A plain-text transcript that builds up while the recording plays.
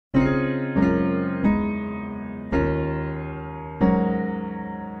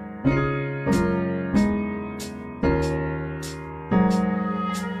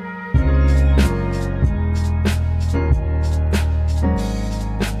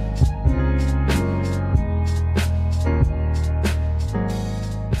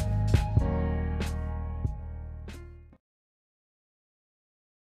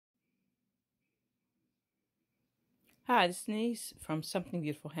Hi, this is Denise from Something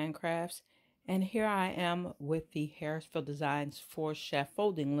Beautiful Handcrafts, and here I am with the Harrisville Designs 4-chef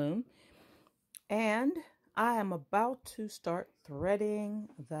folding loom, and I am about to start threading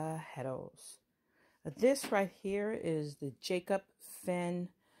the heddles. This right here is the Jacob Finn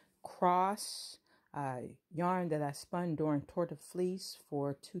Cross yarn that I spun during Tour de Fleece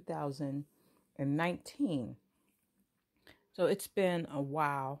for 2019. So it's been a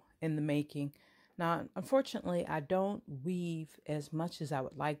while in the making. Now, unfortunately, I don't weave as much as I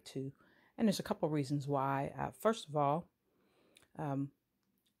would like to. And there's a couple reasons why. First of all, um,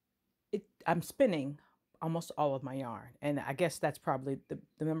 I'm spinning almost all of my yarn. And I guess that's probably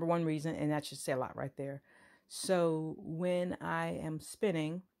the number one reason. And that should say a lot right there. So when I am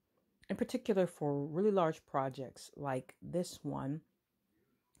spinning, in particular for really large projects like this one,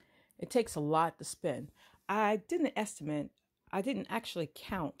 it takes a lot to spin. I didn't actually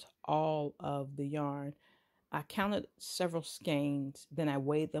count all of the yarn. I counted several skeins, then I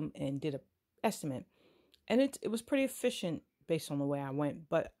weighed them and did an estimate. And it was pretty efficient based on the way I went.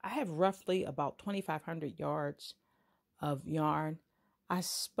 But I have roughly about 2,500 yards of yarn. I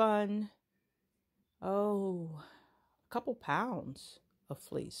spun, a couple pounds of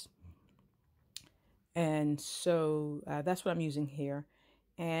fleece. And so that's what I'm using here.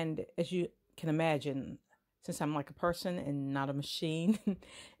 And as you can imagine, since I'm like a person and not a machine,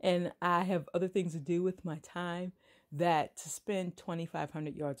 and I have other things to do with my time, that to spend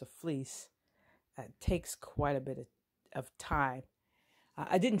 2,500 yards of fleece takes quite a bit of time.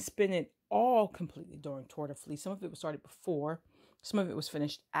 I didn't spin it all completely during Tour de Fleece. Some of it was started before, some of it was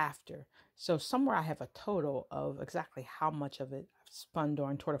finished after. So somewhere I have a total of exactly how much of it I've spun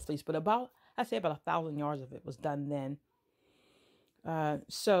during Tour de Fleece, but I'd say about 1,000 yards of it was done then.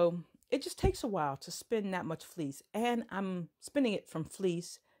 So it just takes a while to spin that much fleece, and I'm spinning it from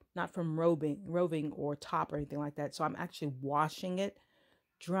fleece, not from roving or top or anything like that. So I'm actually washing it,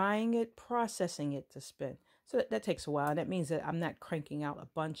 drying it, processing it to spin. So that takes a while, and that means that I'm not cranking out a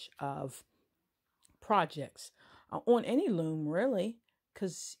bunch of projects on any loom, really,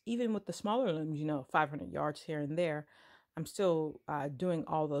 because even with the smaller looms, 500 yards here and there, I'm still doing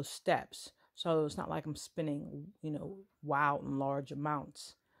all those steps. So it's not like I'm spinning, wild and large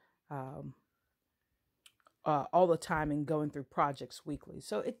amounts all the time and going through projects weekly.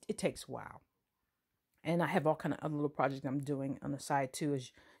 So it takes a while. And I have all kind of other little projects I'm doing on the side too,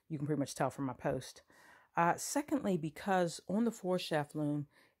 as you can pretty much tell from my post. Secondly, because on the 4-chef loom,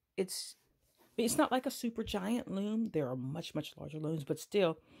 it's not like a super giant loom. There are much, much larger looms, but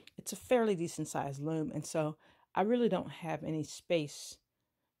still, it's a fairly decent sized loom. And so I really don't have any space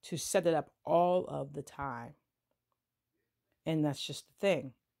to set it up all of the time. And that's just the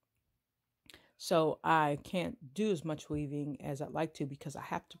thing. So I can't do as much weaving as I'd like to because I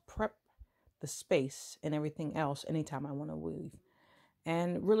have to prep the space and everything else anytime I want to weave.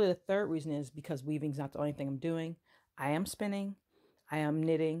 And really the third reason is because weaving is not the only thing I'm doing. I am spinning, I am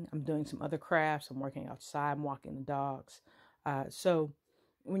knitting, I'm doing some other crafts, I'm working outside, I'm walking the dogs. So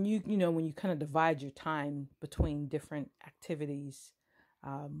when you kind of divide your time between different activities,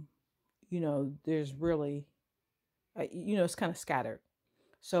 there's really, it's kind of scattered.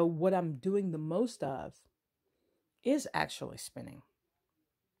 So what I'm doing the most of is actually spinning.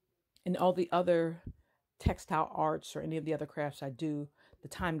 And all the other textile arts or any of the other crafts I do, the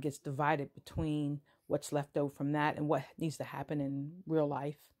time gets divided between what's left over from that and what needs to happen in real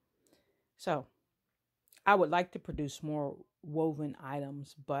life. So I would like to produce more woven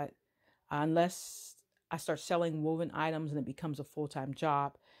items, but unless I start selling woven items and it becomes a full-time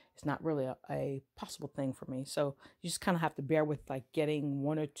job, it's not really a possible thing for me. So you just kind of have to bear with like getting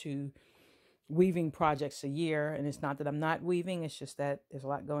 1 or 2 weaving projects a year. And it's not that I'm not weaving, it's just that there's a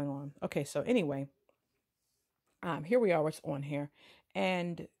lot going on. Okay, so anyway, here we are, what's on here.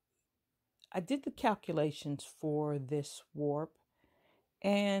 And I did the calculations for this warp,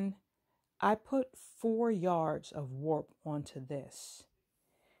 and I put 4 yards of warp onto this.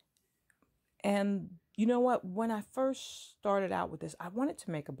 And you know what? When I first started out with this, I wanted to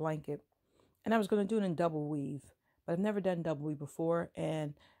make a blanket, and I was going to do it in double weave, but I've never done double weave before.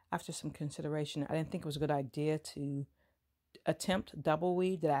 And after some consideration, I didn't think it was a good idea to attempt double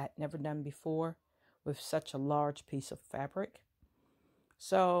weave that I had never done before with such a large piece of fabric.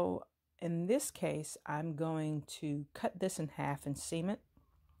 So in this case, I'm going to cut this in half and seam it,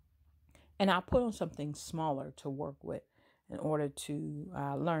 and I'll put on something smaller to work with in order to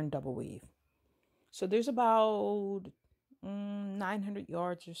learn double weave. So there's about 900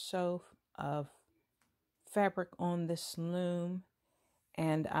 yards or so of fabric on this loom,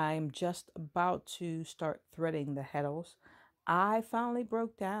 and I'm just about to start threading the heddles. I finally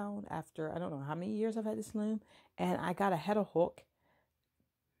broke down after, I don't know how many years I've had this loom, and I got a heddle hook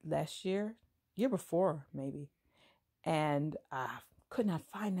last year before maybe, and I could not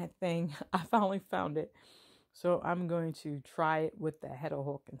find that thing. I finally found it. So I'm going to try it with the heddle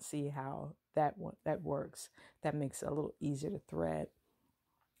hook and see how that works. That makes it a little easier to thread.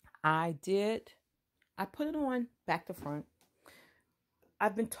 I put it on back to front.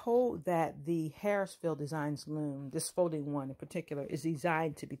 I've been told that the Harrisville Designs loom, this folding one in particular, is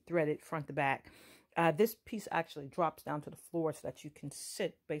designed to be threaded front to back. This piece actually drops down to the floor so that you can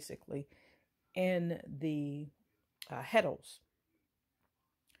sit basically in the heddles.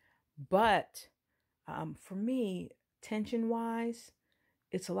 But for me, tension-wise,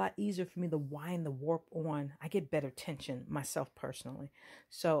 it's a lot easier for me to wind the warp on. I get better tension myself personally.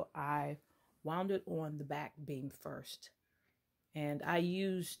 So I wound it on the back beam first. And I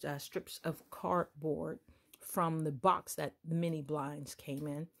used strips of cardboard from the box that the mini blinds came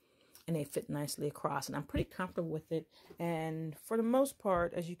in. And they fit nicely across. And I'm pretty comfortable with it. And for the most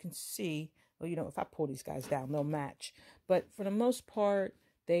part, as you can see, well, you know, if I pull these guys down, they'll match. But for the most part,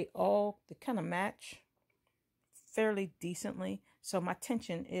 they kind of match fairly decently. So my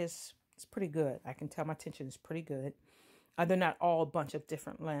tension is pretty good. I can tell my tension is pretty good. They're not all a bunch of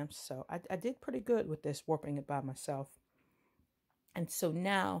different lengths. So I did pretty good with this, warping it by myself. And so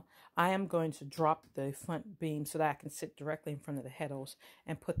now I am going to drop the front beam so that I can sit directly in front of the heddles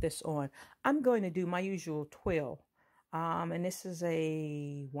and put this on. I'm going to do my usual twill. And this is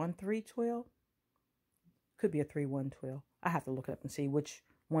a 1-3 twill. Could be a 3-1 twill. I have to look it up and see which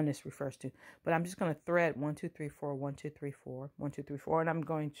one this refers to. But I'm just going to thread 1, 2, 3, 4, 1, 2, 3, 4, 1, 2, 3, 4. And I'm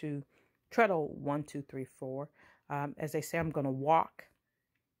going to treadle 1, 2, 3, 4. As they say, I'm going to walk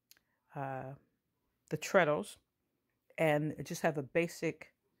the treadles. And just have a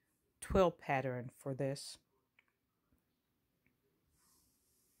basic twill pattern for this.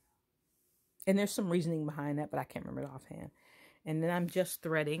 And there's some reasoning behind that, but I can't remember it offhand. And then I'm just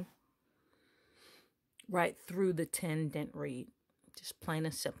threading right through the 10 dent reed. Just plain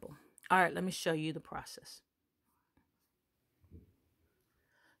and simple. All right, let me show you the process.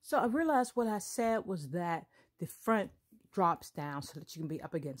 So I realized what I said was that the front drops down so that you can be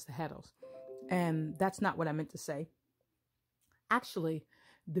up against the heddles. And that's not what I meant to say. Actually,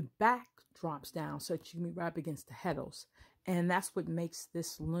 the back drops down so that you can be right up against the heddles. And that's what makes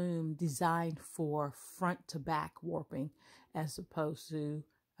this loom designed for front to back warping as opposed to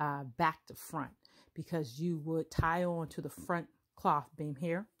back to front. Because you would tie on to the front cloth beam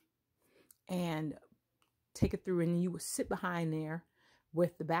here and take it through, and you would sit behind there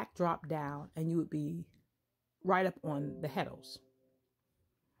with the back drop down, and you would be right up on the heddles.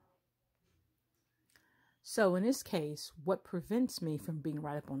 So in this case, what prevents me from being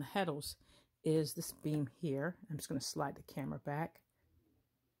right up on the heddles is this beam here. I'm just going to slide the camera back.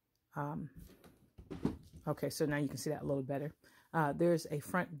 Okay, so now you can see that a little better. There's a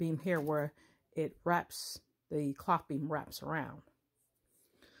front beam here where it wraps, the cloth beam wraps around.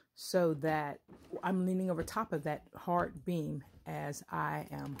 So that I'm leaning over top of that hard beam as I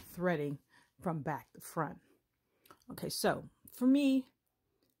am threading from back to front. Okay, so for me,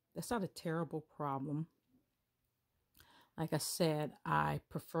 that's not a terrible problem. Like I said, I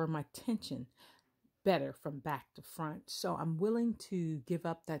prefer my tension better from back to front. So I'm willing to give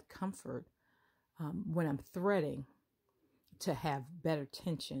up that comfort when I'm threading to have better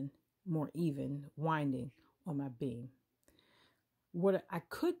tension, more even winding on my beam. What I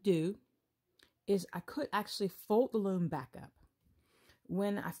could do is I could actually fold the loom back up.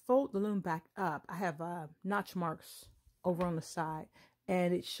 When I fold the loom back up, I have notch marks over on the side,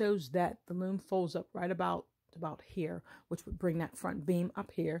 and it shows that the loom folds up right about here, which would bring that front beam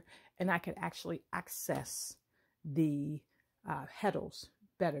up here, and I could actually access the heddles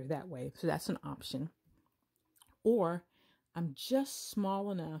better that way. So that's an option. Or I'm just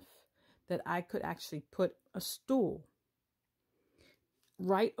small enough that I could actually put a stool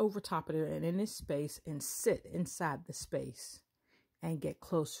right over top of it and in this space and sit inside the space and get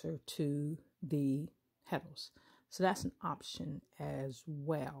closer to the heddles. So that's an option as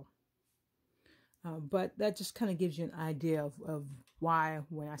well. But that just kind of gives you an idea of why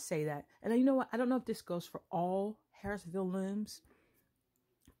when I say that. And you know what? I don't know if this goes for all Harrisville looms,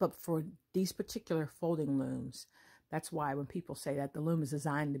 but for these particular folding looms, that's why when people say that the loom is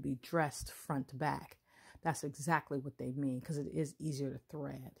designed to be dressed front to back, that's exactly what they mean, because it is easier to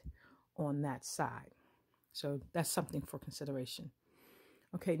thread on that side. So that's something for consideration.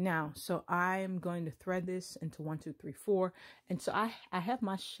 Okay, now, so I'm going to thread this into 1, 2, 3, 4. And so I have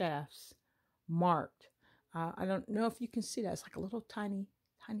my shafts marked. I don't know if you can see that. It's like a little tiny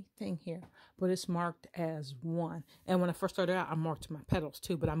tiny thing here, but it's marked as 1. And when I first started out, I marked my pedals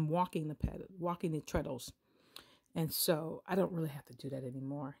too, but I'm walking the treadles. And so I don't really have to do that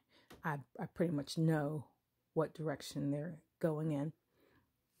anymore. I pretty much know what direction they're going in.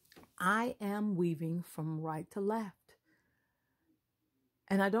 I am weaving from right to left.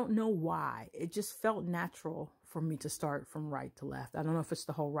 And I don't know why. It just felt natural for me to start from right to left. I don't know if it's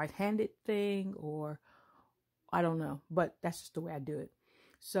the whole right-handed thing or I don't know, but that's just the way I do it.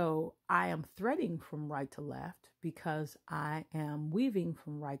 So I am threading from right to left because I am weaving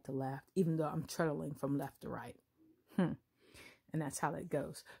from right to left, even though I'm treadling from left to right. And that's how that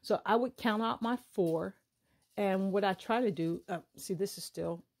goes. So I would count out my 4. And what I try to do, see, this is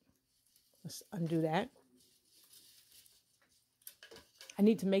still, let's undo that. I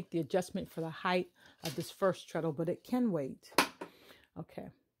need to make the adjustment for the height of this first treadle, but it can wait. Okay.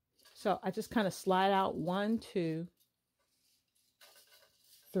 So I just kind of slide out 1, 2,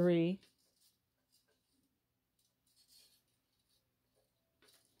 3,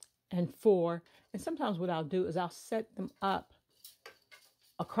 and 4. And sometimes what I'll do is I'll set them up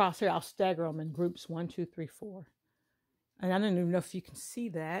across here. I'll stagger them in groups 1, 2, 3, 4. And I don't even know if you can see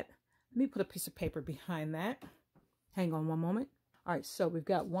that. Let me put a piece of paper behind that. Hang on one moment. All right, so we've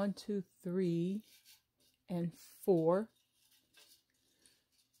got 1, 2, 3, and 4.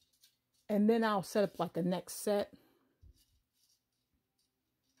 And then I'll set up like the next set.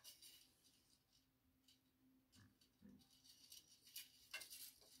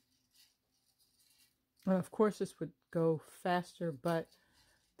 And of course, this would go faster, but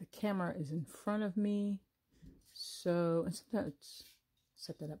the camera is in front of me. So, and sometimes,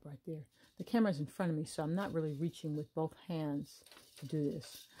 set that up right there. The camera is in front of me, so I'm not really reaching with both hands to do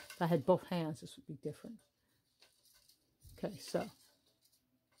this. If I had both hands, this would be different. Okay, so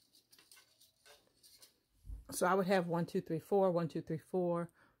I would have 1, 2, 3, 4, 1, 2, 3, 4.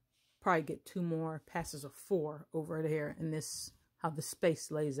 Probably get 2 more passes of 4 over there, and this how the space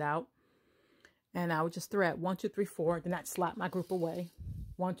lays out. And I would just thread 1, 2, 3, 4. Then I'd slide my group away.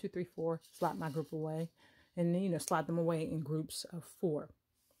 1, 2, 3, 4. Slide my group away, and then slide them away in groups of 4,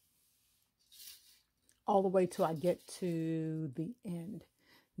 all the way till I get to the end.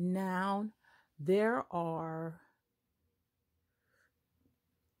 Now there are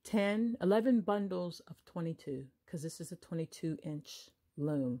 11 bundles of 22, because this is a 22-inch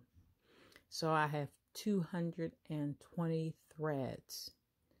loom. So I have 220 threads.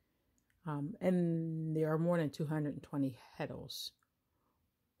 And there are more than 220 heddles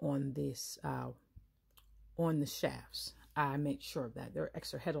on this, on the shafts. I make sure of that. There are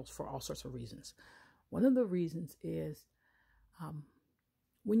extra heddles for all sorts of reasons. One of the reasons is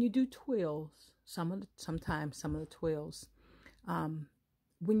when you do twills, sometimes some of the twills,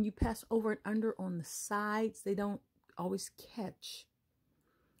 when you pass over and under on the sides, they don't always catch.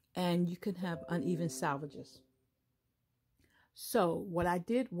 And you can have uneven salvages. So what I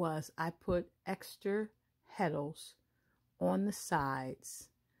did was I put extra heddles on the sides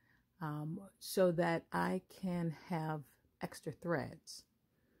so that I can have extra threads.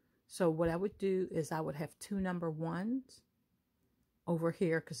 So what I would do is I would have 2 number 1s over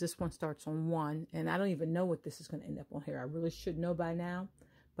here, because this one starts on 1, and I don't even know what this is going to end up on here. I really should know by now,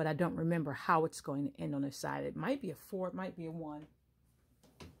 but I don't remember how it's going to end on this side. It might be a 4, it might be a 1.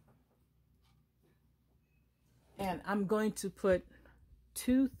 And I'm going to put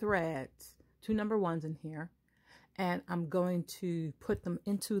 2 threads, 2 number 1s in here, and I'm going to put them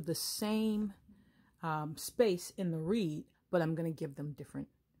into the same space in the reed, but I'm going to give them different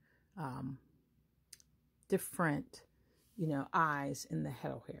eyes in the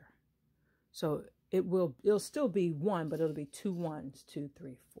heddle here. So it'll still be 1, but it'll be 2 1s, 2,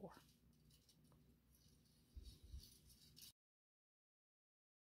 3, 4.